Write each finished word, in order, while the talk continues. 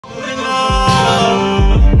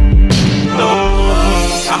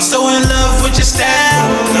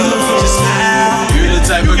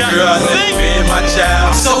girl, I never been my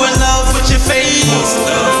child. I'm so in love with your face,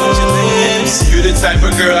 love with your lips. You the type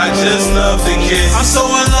of girl I just love to kiss. I'm so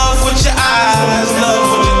in love with your eyes, love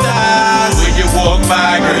with your thighs. When you walk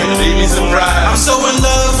by, girl, you leave me surprised. I'm so in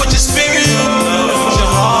love with your spirit, love with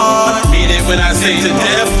your heart. Mean it when I say to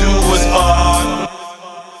death do us part.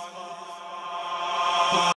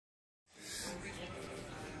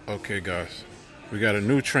 Okay guys, we got a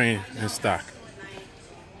new train in stock,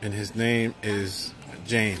 and his name is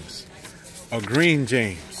James, a green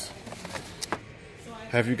James.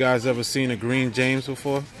 Have you guys ever seen a green James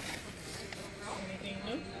before? Anything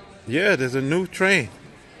new? Yeah, there's a new train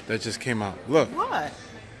that just came out. Look. What?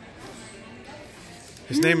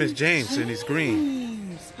 His name is James, and he's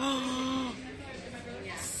green.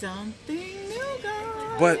 Something new,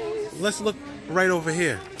 guys. But let's look right over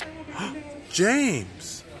here.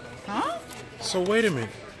 James. Huh? So wait a minute.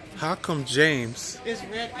 How come James? It's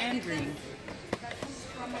red and green.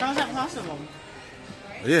 How's that possible?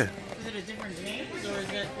 Yeah. Is it a different James, or is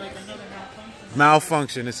it like another malfunction?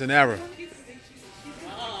 Malfunction. It's an error.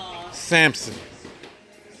 Samson.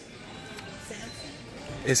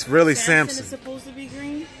 It's really Samson. Is supposed to be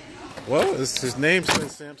green? Well, it's, his name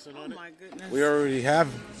says Samson on it. Oh my goodness. We already have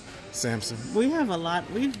Samson. We have a lot.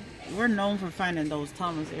 We're known for finding those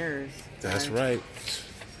Thomas errors. That's right.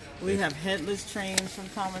 We have headless trains from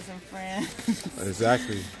Thomas and Friends.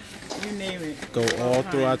 Exactly. You name it. Go all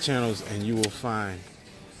through our channels and you will find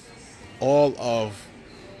all of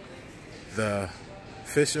the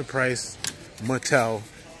Fisher Price Mattel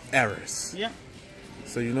errors. Yep.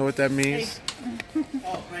 So you know what that means? Hey.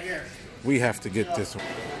 Oh, right here. We have to get this one.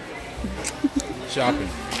 Shopping.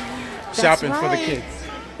 Shopping for the kids.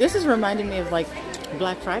 This is reminding me of like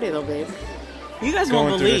Black Friday though, babe. You guys won't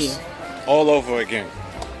Going through believe. this all over again.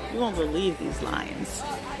 You won't believe these lines.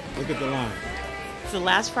 Look at the line. It's the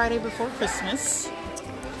last Friday before Christmas.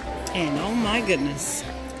 And oh my goodness.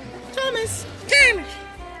 Thomas! Thomas!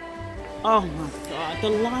 Oh my god. The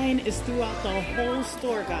line is throughout the whole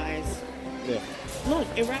store, guys. Yeah. Look,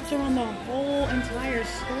 it wraps around the whole entire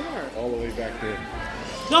store. All the way back there.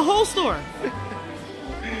 The whole store.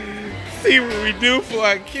 See what we do for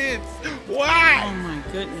our kids. Why? Oh my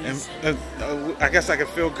goodness. And I guess I can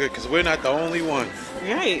feel good because we're not the only ones.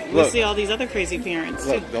 Right. We Look. see all these other crazy parents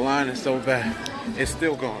too. Look, the line is so bad. It's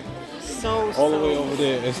still going. All the way over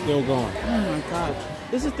there, it's still going. Oh my god.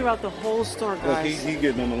 This is throughout the whole store, Look, guys. he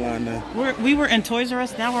getting on the line now. We were in Toys R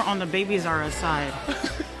Us, now we're on the Babies R Us side.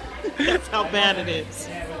 That's how bad it is.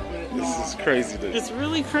 This is crazy. It's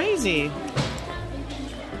really crazy.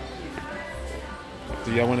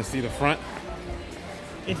 Do y'all want to see the front?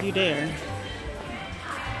 If you dare.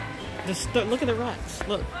 Look at the racks.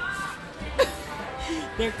 Look.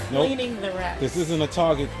 They're cleaning the racks. This isn't a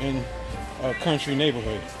Target in a country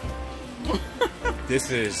neighborhood. This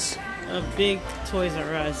is a big Toys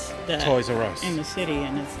R Us. Toys R Us in the city,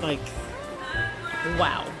 and it's like,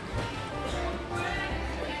 wow.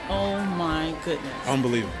 Oh my goodness.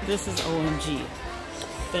 Unbelievable. This is OMG.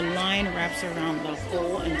 The line wraps around the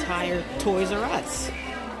whole entire Toys R Us.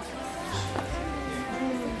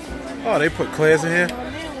 Oh, they put Claire's in here?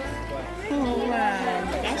 Oh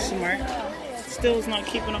wow. That's smart. Still is not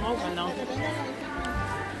keeping them open though.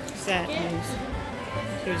 Sad news.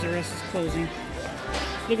 Toys R Us is closing.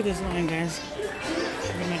 Look at this line, guys.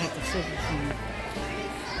 We might have to flip it from here.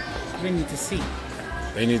 They need to see.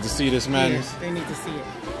 They need to see this madness. Yes, they need to see it.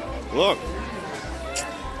 Look.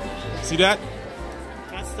 See that?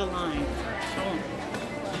 That's the line. Show 'em.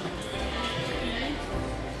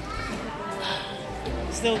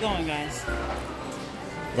 Still going, guys.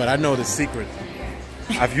 But I know the secret.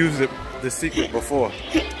 I've used the secret before.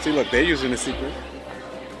 See, look, they're using the secret.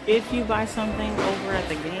 If you buy something over at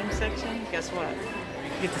the game section, guess what?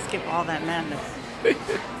 You get to skip all that madness.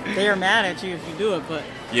 They are mad at you if you do it, but...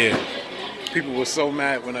 Yeah. People were so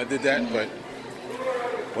mad when I did that, but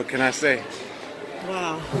what can I say?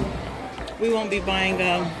 Wow. We won't be buying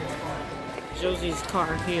Josie's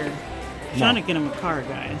car here. I'm trying to get him a car,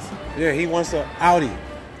 guys. Yeah, he wants an Audi.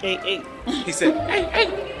 A8. He said,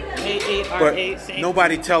 A8, but R8.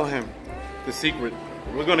 nobody tell him the secret.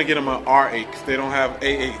 We're going to get him an R8 because they don't have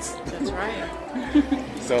A8s. That's right.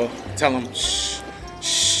 So tell him, shh,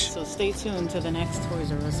 shh. So stay tuned to the next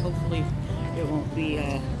Toys R Us. Hopefully it won't be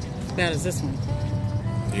as bad as this one.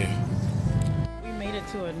 Yeah. We made it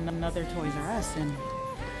to another Toys R Us, and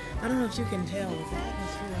I don't know if you can tell, the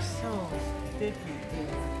atmosphere is so different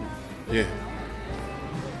here. Yeah.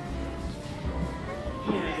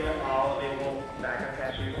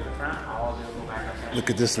 Look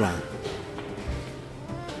at this line.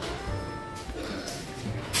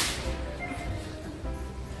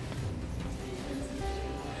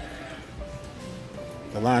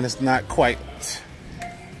 line is not quite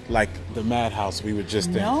like the madhouse we were just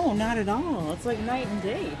in. No, not at all. It's like night and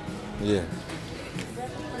day. Yeah.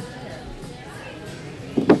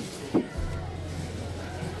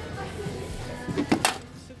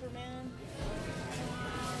 Superman.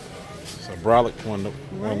 So Brolic Wonder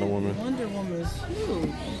Woman. Wonder Woman is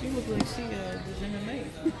huge. She looks like she does MMA.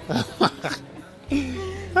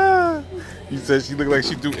 You said she looked like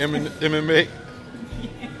she do MMA?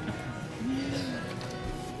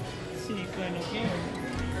 She ain't playing no game.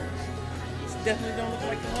 She definitely don't look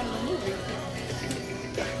like the one in the movie.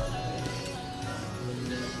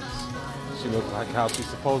 She looked like how she's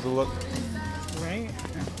supposed to look. Right?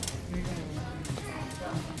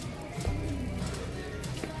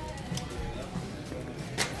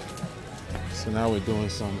 So now we're doing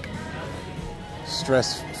some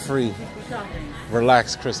stress-free,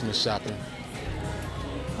 relaxed Christmas shopping.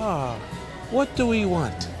 Ah, what do we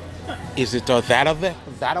want? Is it a that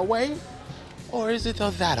away? Or is it a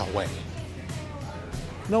that away?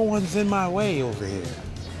 No one's in my way over here.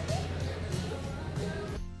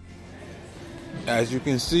 As you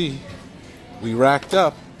can see, we racked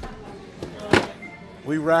up.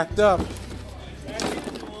 We racked up.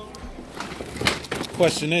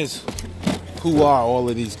 Question is, who are all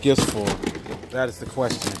of these gifts for? That is the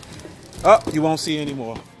question. Oh, you won't see any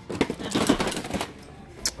more.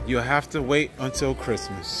 You'll have to wait until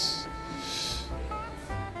Christmas.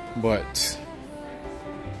 But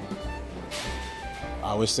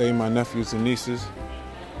I would say my nephews and nieces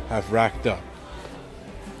have racked up.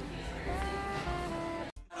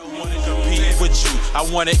 I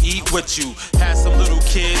wanna eat with you, have some little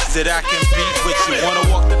kids that I can beat with you. Wanna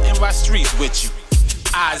walk the NY streets with you,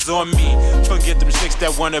 eyes on me. Forget them chicks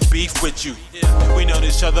that wanna beef with you. We known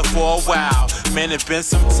each other for a while, man, it's been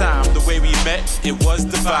some time. The way we met, it was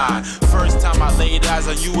divine. First time I laid eyes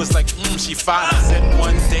on you was like, she fine. I said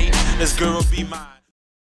one day, this girl will be mine.